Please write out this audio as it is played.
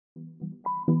Hi,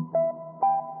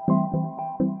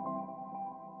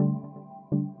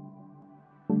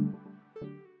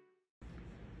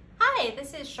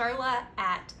 this is Charla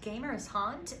at Gamers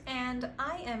Haunt, and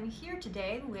I am here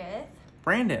today with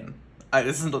Brandon.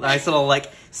 This is a nice little,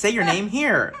 like, say your name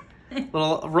here.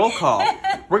 Little roll call.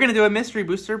 We're going to do a mystery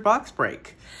booster box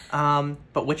break.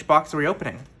 But which box are we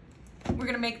opening? We're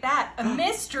going to make that a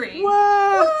mystery.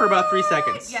 What? For about 3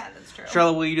 seconds. Yeah, that's true.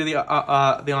 Charlotte, will you do the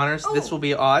honors? Oh. This will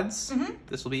be odds. Mm-hmm.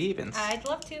 This will be evens. I'd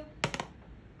love to.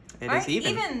 It is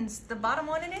even. Evens. The bottom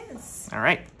one it is. All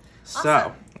right. So,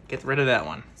 Awesome. get rid of that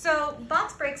one. So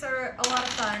box breaks are a lot of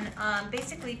fun.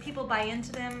 Basically, people buy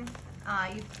into them.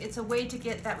 It's a way to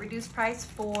get that reduced price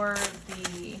for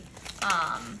the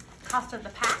cost of the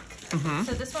pack. Mm-hmm.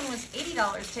 So this one was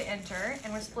 $80 to enter,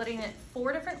 and we're splitting it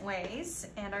 4 different ways.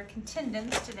 And our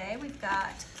contendants today, we've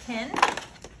got Ken,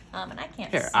 and I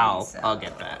can't Here, see. I'll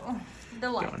get that.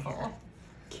 Delightful.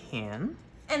 Ken.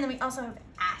 And then we also have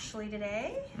Ashley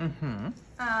today.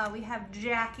 Mm-hmm. We have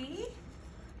Jackie.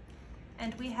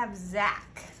 And we have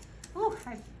Zach. Ooh,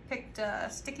 I picked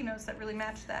sticky notes that really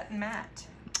match that mat.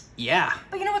 Yeah.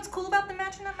 But you know what's cool about the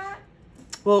matching that mat?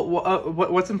 Well,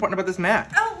 what's important about this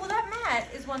mat? Oh, well, that mat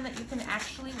is one that you can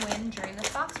actually win during this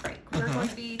box break. We're going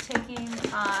to be taking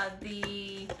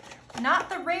not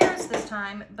the rares this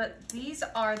time, but these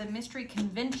are the Mystery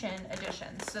Convention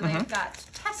editions. So they've got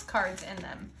test cards in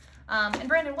them. And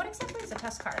Brandon, what exactly is a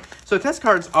test card? So test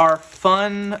cards are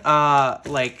fun,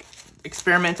 like,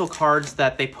 experimental cards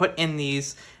that they put in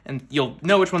these, and you'll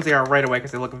know which ones they are right away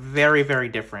because they look very, very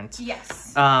different.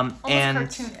 Yes. Almost and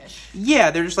cartoonish.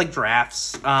 Yeah, they're just like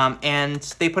drafts, and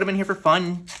they put them in here for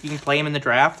fun. You can play them in the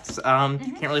drafts. You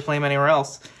can't really play them anywhere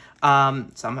else.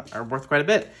 Some are worth quite a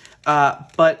bit,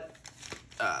 but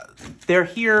they're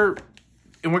here,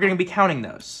 and we're going to be counting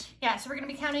those. Yeah, so we're going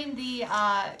to be counting the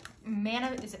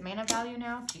mana. Is it mana value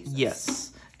now? Jesus.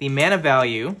 Yes. The mana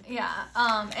value. Yeah,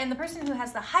 and the person who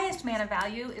has the highest mana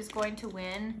value is going to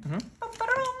win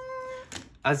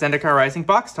A Zendikar Rising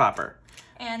box topper.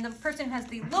 And the person who has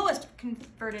the lowest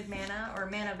converted mana or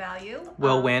mana value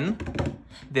will win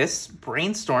this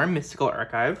Brainstorm Mystical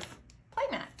Archive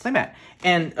playmat.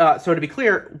 And so to be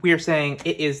clear, we are saying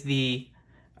it is the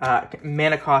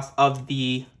mana cost of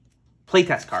the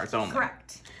playtest cards only.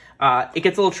 Correct. It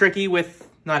gets a little tricky with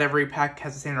not every pack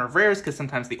has the same number of rares because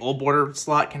sometimes the old border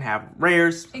slot can have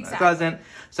rares. Exactly. It doesn't.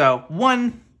 So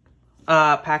one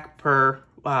pack per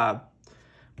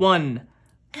one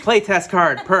playtest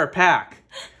card per pack.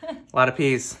 A lot of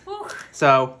P's. Whew.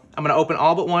 So I'm going to open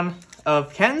all but one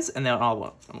of Ken's and then all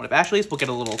but one of Ashley's. We'll get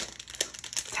a little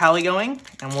tally going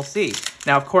and we'll see.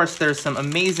 Now, of course, there's some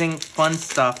amazing fun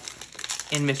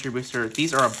stuff in Mystery Booster.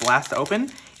 These are a blast to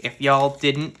open. If y'all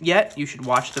didn't yet, you should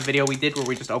watch the video we did where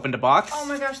we just opened a box. Oh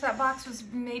my gosh, that box was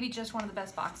maybe just one of the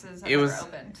best boxes I've ever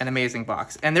opened. It was an amazing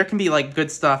box. And there can be like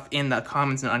good stuff in the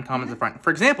commons and uncommons in the front.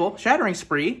 For example, Shattering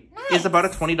Spree is about a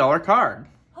 $20 card.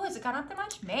 Oh, has it gone up that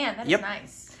much? Man, that is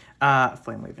nice.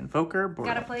 Flamewave Invoker.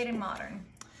 Gotta play it in Modern.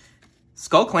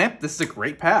 Skull Clamp, this is a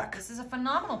great pack. This is a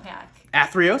phenomenal pack.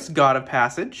 Athreos, God of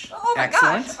Passage. Oh my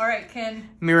gosh. All right, Ken.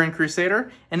 Mirroring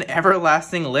Crusader. And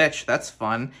Everlasting Lich. That's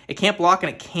fun. It can't block and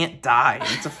it can't die.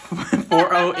 It's a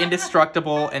 4/0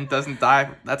 indestructible and doesn't die.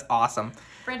 That's awesome.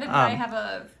 Brandon and I have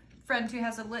a friend who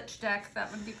has a Lich deck.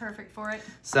 That would be perfect for it.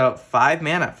 So 5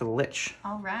 mana for the Lich.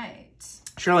 All right.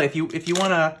 Shirley, if you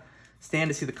want to stand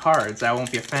to see the cards, I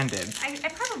won't be offended. I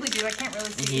probably do. I can't really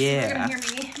see. Yeah. You're going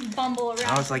to hear me bumble around.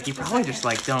 I was like, you probably just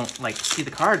like don't like see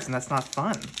the cards and that's not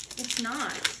fun. It's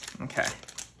not. Okay.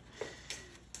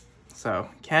 So,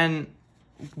 Ken,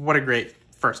 what a great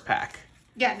first pack.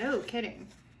 Yeah, no kidding.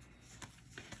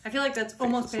 I feel like that's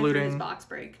almost been through his box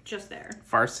break, just there.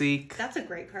 Farseek. That's a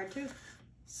great card, too.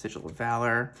 Sigil of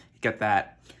Valor. You get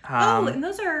that. And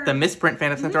those are... The Misprint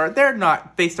Phantom Centaur.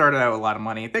 They started out with a lot of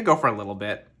money. They go for a little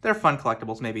bit. They're fun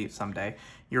collectibles, maybe someday.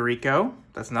 Eureka.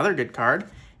 That's another good card.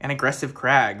 And Aggressive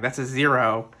Crag. That's a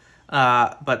 0.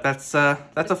 But that's a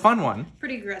fun one.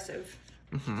 Pretty aggressive.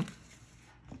 Mm-hmm.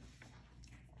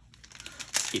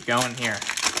 Let's keep going here.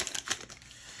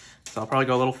 So I'll probably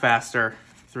go a little faster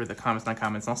through the comments and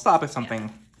non-comments. And I'll stop if something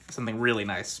really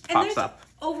nice pops up.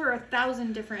 Over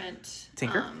 1,000 different...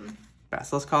 Tinker.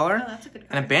 Basilisk Collar. Oh, that's a good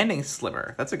card. And a Banding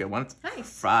Sliver. That's a good one. It's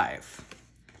nice. 5.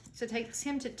 So it takes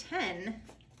him to 10.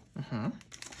 Mm-hmm.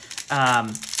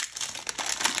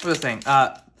 What was I saying?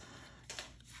 I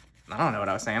don't know what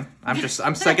I was saying. I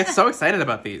get so excited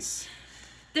about these.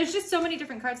 There's just so many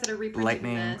different cards that are reprinted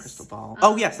Lightning, in this. Crystal Ball.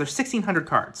 Oh, yes, there's 1,600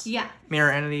 cards. Yeah.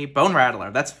 Mirror Entity, Bone Rattler.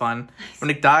 That's fun. Nice. When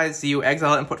it dies, you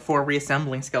exile it and put 4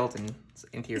 reassembling skeletons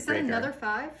into your graveyard. Is that another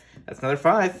 5? That's another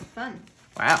 5. Fun.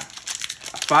 Wow.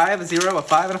 A 5, a 0, a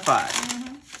 5, and a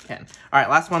 5. Ken. All right,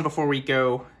 last one before we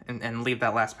go and leave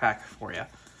that last pack for you.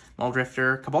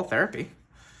 Muldrifter, Cabal Therapy.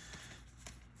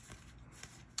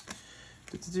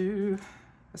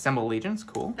 Assemble Legions,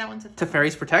 cool. That one's a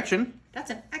Teferi's Protection.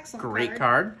 That's an excellent Great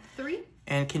card. 3.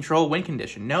 And Control Win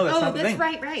Condition. No, that's not the thing.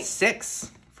 right.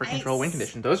 6 for Nice. Control Win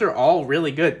Condition. Those are all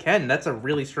really good. Ken, that's a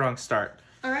really strong start.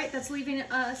 All right, that's leaving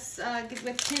us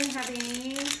with Ken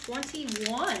having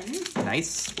 21.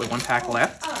 Nice. With 1 pack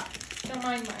left. Don't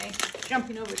mind my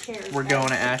jumping over chairs. We're going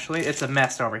to Ashley. It's a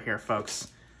mess over here, folks.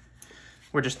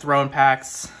 We're just throwing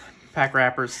packs, pack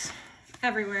wrappers.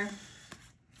 Everywhere.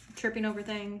 Tripping over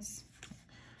things.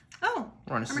 Oh.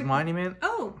 Runnus' Monument.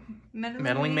 Oh.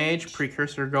 Meddling Mage,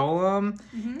 Precursor Golem,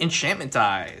 Enchantment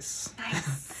Dies.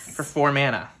 Nice. For 4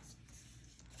 mana.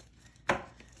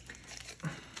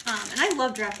 And I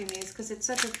love drafting these because it's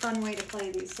such a fun way to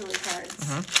play these silly cards.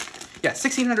 Yeah,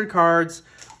 1,600 cards.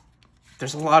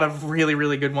 There's a lot of really,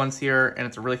 really good ones here, and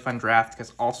it's a really fun draft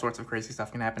because all sorts of crazy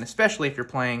stuff can happen, especially if you're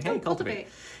playing... Hey, Cultivate.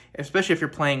 Especially if you're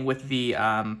playing with the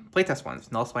playtest ones.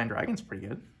 Nullspine Dragon's pretty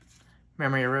good.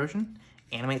 Memory Erosion.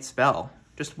 Animate Spell.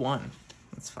 Just 1.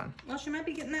 That's fun. Well, she might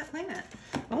be getting that playmat.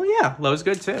 Oh, yeah. Low's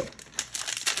good, too.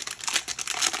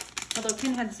 Although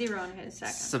Ken had 0 on his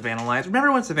second. Savannah Lions.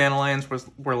 Remember when Savannah Lions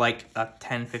were like a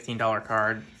 $10, $15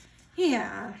 card?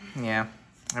 Yeah. Yeah.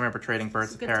 I remember trading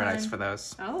Birds of Paradise for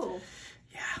those. Oh.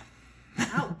 Yeah.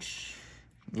 Ouch.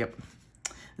 Yep.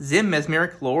 Zim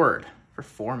Mesmeric Lord for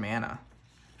 4 mana.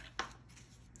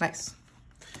 Nice.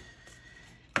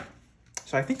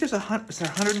 So I think there's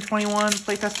 121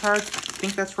 playtest cards. I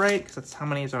think that's right, because that's how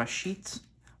many is on a sheet.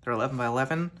 They're 11 by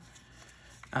 11.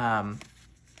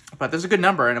 But there's a good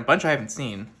number, and a bunch I haven't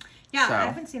seen. Yeah, so. I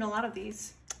haven't seen a lot of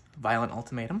these. Violent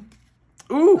Ultimatum.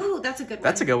 Ooh, that's a good one.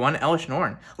 That's a good one. Elesh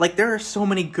Norn. Like, there are so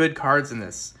many good cards in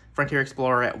this. Frontier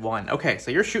Explorer at 1. Okay,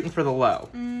 so you're shooting for the low.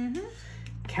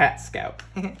 Cat Scout.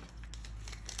 Oh,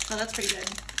 that's pretty good.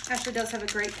 Ashley does have a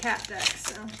great cat deck,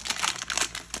 so...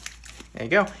 There you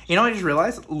go. You know what I just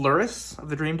realized? Luris of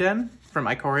the Dream Den from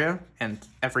Ikoria and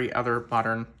every other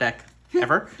modern deck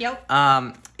ever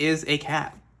is a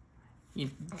cat. You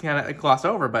kind of gloss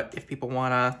over, but if people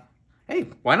want to... Hey,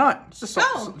 why not? Just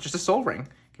a soul ring.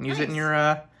 You can use it in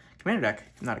your commander deck.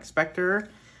 Hypnotic Spectre,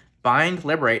 Bind,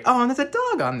 Liberate. Oh, and there's a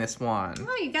dog on this one.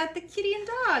 Oh, you got the kitty and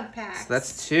dog pack. So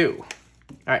that's 2. All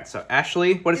right, so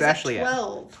Ashley, what is Ashley at?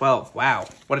 12. 12. Wow,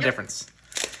 what a difference.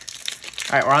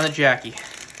 All right, we're on to Jackie.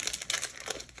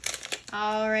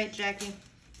 All right, Jackie.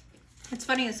 It's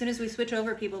funny, as soon as we switch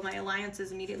over people, my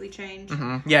alliances immediately change.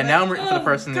 Yeah, now I'm rooting for the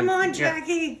person. Come on,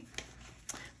 Jackie.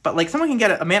 But, like, someone can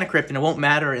get a Mana Crypt and it won't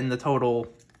matter in the total.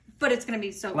 But it's going to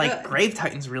be so like, good. Like, Grave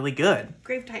Titan's really good.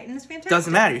 Grave Titan is fantastic.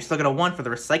 Doesn't matter. You still get a 1 for the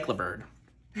Recycler Bird.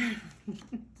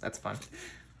 That's fun.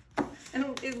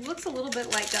 And it looks a little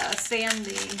bit like Sam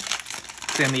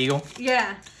the Eagle?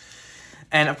 Yeah.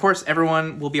 And, of course,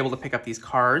 everyone will be able to pick up these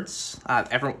cards.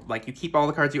 You keep all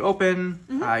the cards you open.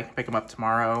 You can pick them up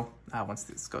tomorrow once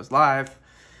this goes live.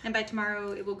 And by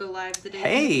tomorrow, it will go live the day.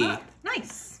 Hey!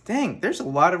 Nice. Dang, there's a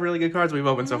lot of really good cards we've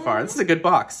opened so far. This is a good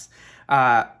box.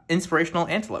 Inspirational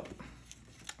Antelope.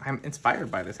 I'm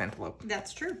inspired by this Antelope.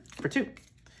 That's true. For 2.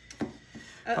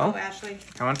 Uh-oh, Ashley.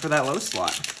 Going for that low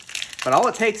slot. But all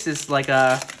it takes is like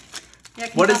a...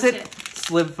 what is it?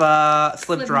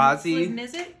 Slivdrazi.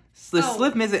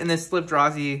 Sliv Mizzet and this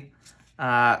Slivdrazi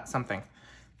something.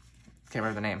 Can't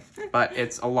remember the name. But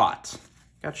it's a lot.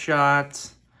 Got shot.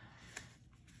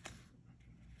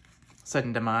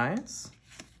 Sudden Demise.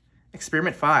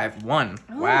 Experiment 5. 1.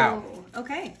 Oh, wow.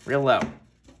 Okay. Real low.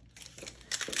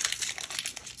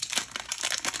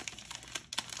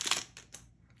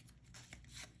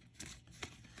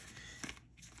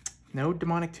 No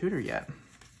Demonic Tutor yet.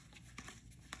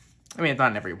 I mean, it's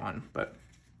not in every one, but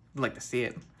I'd like to see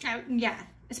it. Yeah.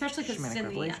 Especially because it's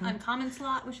in the uncommon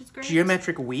slot, which is great.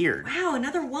 Geometric Weird. Wow,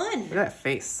 another 1. Look at that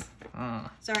face.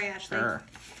 Sorry, Ashley. Sure.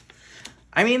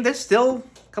 I mean, there's still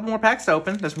a couple more packs to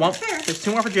open. There's 1. There's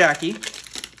 2 more for Jackie.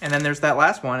 And then there's that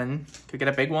last one, and you could get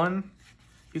a big one.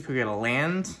 You could get a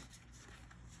land.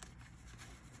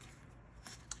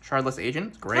 Shardless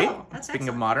Agent. Great. Oh, that's Speaking excellent.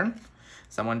 of modern.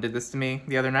 Someone did this to me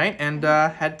the other night and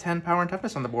had 10 power and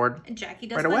toughness on the board. And Jackie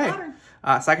does right away. modern.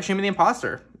 Sakashima the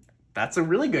Imposter. That's a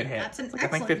really good hit. That's an I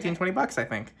think excellent 15, $20, I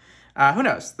think. Who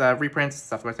knows? The reprints,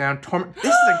 stuff goes down. This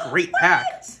is a great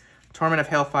pack. Torment of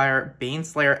Hailfire,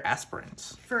 Baneslayer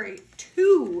Aspirant. For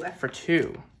 2. For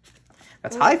 2.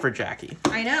 That's high for Jackie.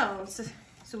 I know.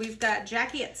 So we've got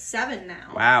Jackie at 7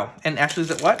 now. Wow. And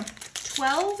Ashley's at what?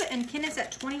 12, and Ken is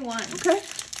at 21. Okay.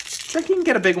 Jackie can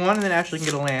get a big one, and then Ashley can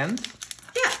get a land.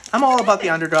 Yeah. I'm all about the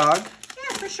underdog.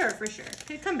 for sure.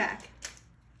 Okay, come back.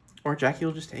 Or Jackie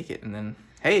will just take it, and then,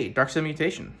 hey, Dark Sun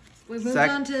Mutation. We've moved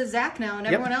on to Zach now, and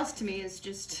everyone else to me is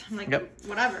just, I'm like,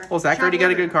 whatever. Well, Zach already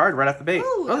got a good card right off the bat.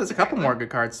 Ooh, Oh, there's a couple more good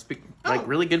cards. Like,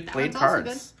 really good played cards.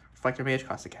 Good. Reflector Mage,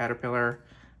 Caustic Caterpillar,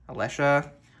 Alesha,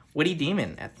 Witty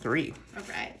Demon at 3. All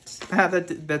right.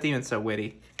 that demon's so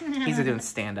witty. He's doing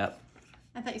stand-up.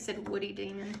 I thought you said Woody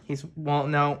Demon. Well,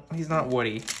 no, he's not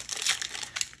Woody.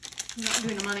 He's not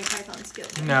doing a Monty Python skill.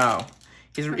 No.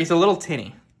 He's a little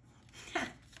tinny.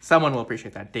 Someone will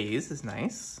appreciate that. Daze is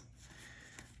nice.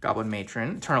 Goblin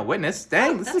Matron, Eternal Witness.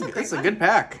 Dang, this is a good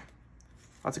pack.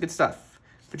 Lots of good stuff.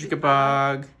 Vajika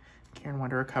Bog, Karen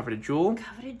Wanderer, Coveted Jewel.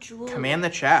 Command the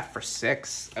Chaff for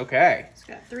 6. Okay. It's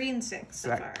got 3 and 6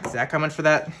 so far. Is that coming for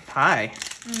that high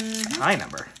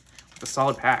number? With a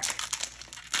solid pack.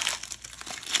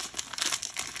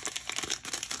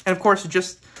 And of course,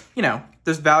 just,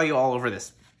 there's value all over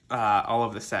this, all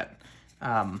over the set.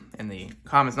 In the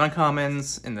commons and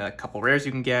uncommons, in the couple rares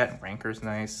you can get. Ranker's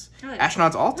nice.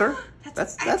 Astronaut's Altar.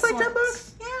 That's like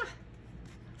 $10. Yeah.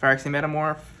 Phyrexian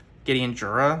Metamorph, Gideon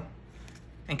Jura,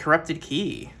 and Corrupted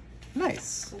Key.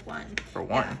 Nice. For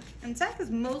one. Yeah. And Zach is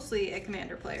mostly a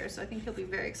commander player, so I think he'll be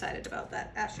very excited about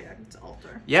that Astronaut's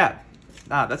Altar. Yeah.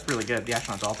 That's really good, the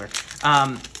Astronaut's Altar.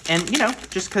 And,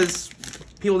 just because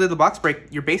people did the box break,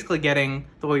 you're basically getting,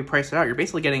 the way we priced it out, you're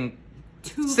basically getting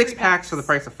 6 packs for the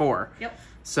price of 4. Yep.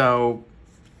 So,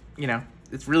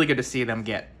 it's really good to see them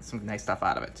get some nice stuff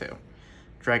out of it, too.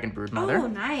 Dragon Broodmother. Oh,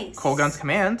 nice. Kolgun's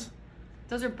Command.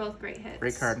 Those are both great hits.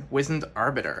 Great card. Wizened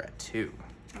Arbiter at 2.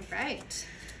 All right.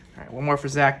 All right, one more for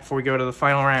Zach before we go to the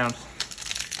final round.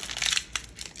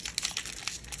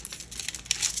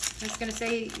 I was going to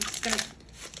say he's going to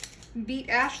beat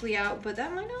Ashley out, but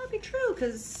that might not be true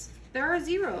because there are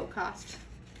 0 cost.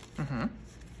 Mm-hmm.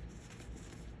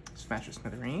 Smasher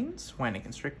Smithereens, Winding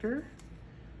Constrictor,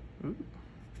 ooh.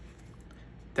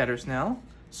 Debtor's Knell,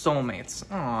 Soulmates.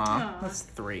 Aww, that's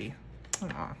 3.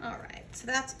 Aww. All right, so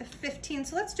that's a 15.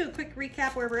 So let's do a quick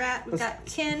recap where we're at. We've got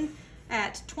Ken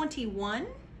at 21.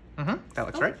 Mm-hmm, that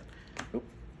looks right. Ooh.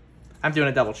 I'm doing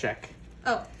a double check.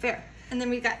 Oh, fair. And then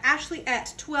we've got Ashley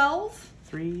at 12.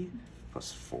 3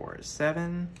 plus 4 is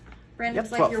 7.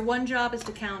 Brandon's like, your one job is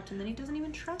to count, and then he doesn't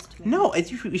even trust me. No,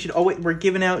 we should always, we're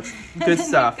giving out good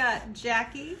stuff. We've got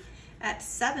Jackie at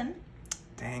 7.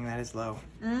 Dang, that is low.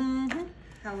 Mm-hmm.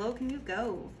 How low can you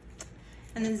go?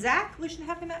 And then Zach, we should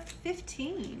have him at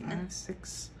 15. 5,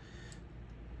 6.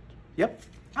 Yep.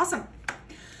 Awesome.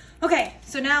 Okay,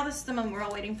 so now this is the moment we're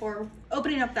all waiting for.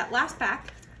 Opening up that last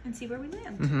pack and see where we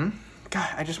land. Mm-hmm. God,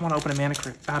 I just want to open a mana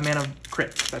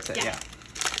crypt. That's it, yeah.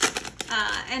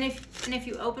 And if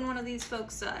you open one of these,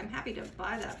 folks, I'm happy to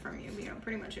buy that from you,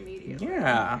 pretty much immediately.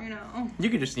 Yeah. You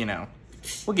could just,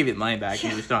 we'll give you the money back.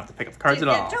 You just don't have to pick up the cards at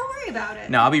all. Don't worry about it.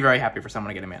 No, I'll be very happy for someone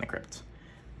to get a Mana Crypt.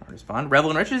 Artist Bond.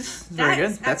 Revel in Riches. Very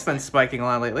good. That's been spiking a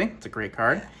lot lately. It's a great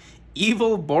card.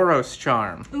 Evil Boros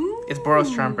Charm. Ooh. It's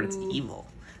Boros Charm, but it's evil.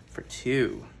 For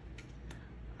 2.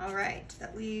 All right.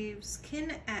 That leaves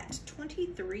Ken at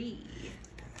 23.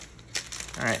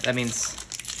 All right. That means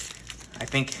I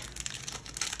think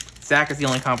Zach is the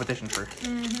only competition for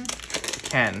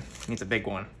Ken. He needs a big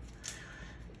one.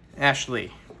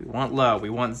 Ashley, we want low. We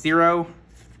want 0.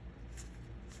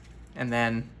 And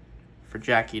then for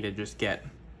Jackie to just get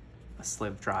a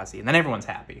Slivdrazi. And then everyone's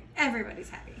happy. Everybody's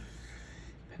happy.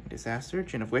 Pen Disaster,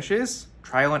 Gin of Wishes,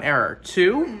 Trial and Error.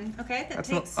 2. Okay, that That's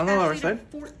takes on the lower Ashley to side.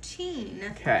 14.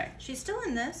 Okay. She's still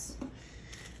in this.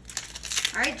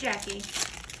 All right, Jackie.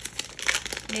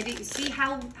 Maybe see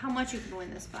how much you can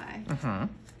win this by. Mm-hmm.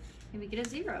 Maybe get a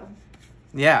 0.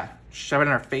 Yeah, shove it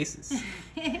in our faces.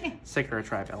 Sacred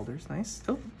Tribe Elders, nice.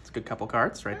 Oh, it's a good couple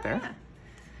cards right there.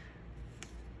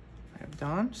 I have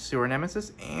Dawn, Sewer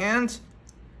Nemesis, and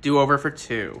Do-Over for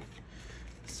 2.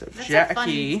 So That's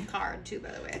Jackie, a fun card too,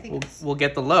 by the way. I think we'll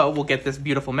get the low. We'll get this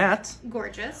beautiful mat.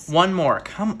 Gorgeous. One more.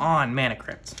 Come on, Mana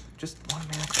Crypt. Just one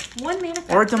Mana Crypt. One Mana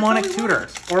Crypt. Or a Demonic Tutor.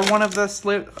 Or one of the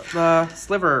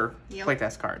Sliver Yep.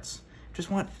 playtest cards. Just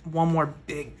want one more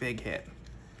big hit.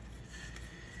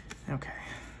 Okay.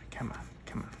 Come on.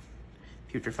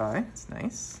 Putrefy. It's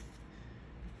nice.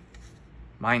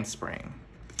 Mind Spring.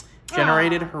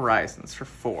 Generated Horizons for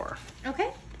 4.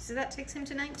 Okay, so that takes him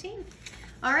to 19.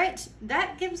 All right,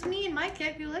 that gives me, in my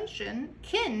calculation,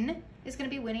 Ken is going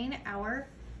to be winning our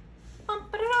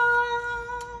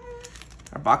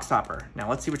Our box topper. Now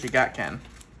let's see what you got, Ken.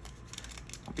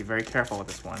 I'll be very careful with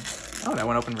this one. Oh, that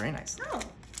one opened very nice. Oh,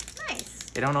 nice.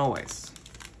 They don't always.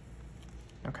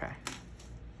 Okay.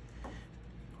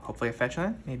 Hopefully a fetch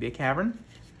land, maybe a cavern.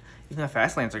 Even the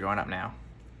fast lands are going up now.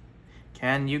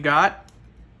 Ken, you got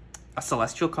a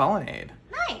Celestial Colonnade.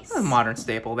 a modern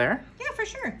staple there. Yeah, for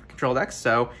sure. Control decks,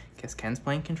 so I guess Ken's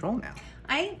playing Control now.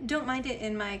 I don't mind it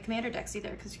in my commander decks either,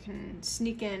 because you can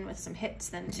sneak in with some hits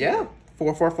then too. Yeah,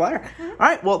 4/4 flyer. All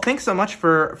right, well, thanks so much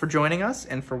for joining us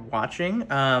and for watching.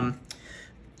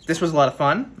 This was a lot of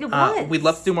fun. It was. We'd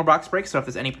love to do more box breaks, so if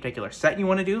there's any particular set you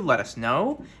want to do, let us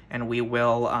know, and we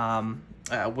will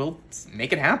we'll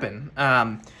make it happen.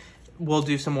 We'll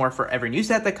do some more for every new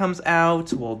set that comes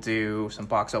out. We'll do some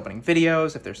box opening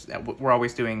videos. If there's, we're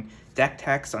always doing deck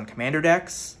techs on commander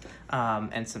decks,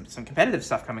 and some competitive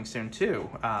stuff coming soon too.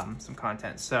 Some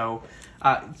content. So,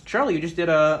 Charlie, you just did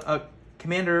a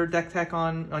commander deck tech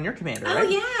on your commander, right? Oh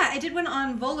yeah, I did one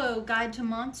on Volo Guide to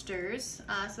Monsters.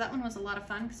 So that one was a lot of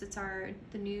fun because it's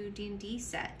the new D&D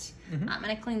set. And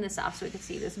I cleaned this up so we could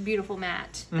see this beautiful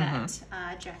mat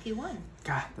that Jackie won.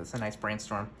 God, that's a nice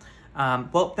brainstorm.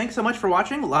 Well, thanks so much for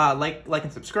watching. Like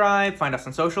and subscribe. Find us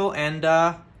on social, and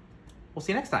we'll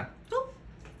see you next time. Cool.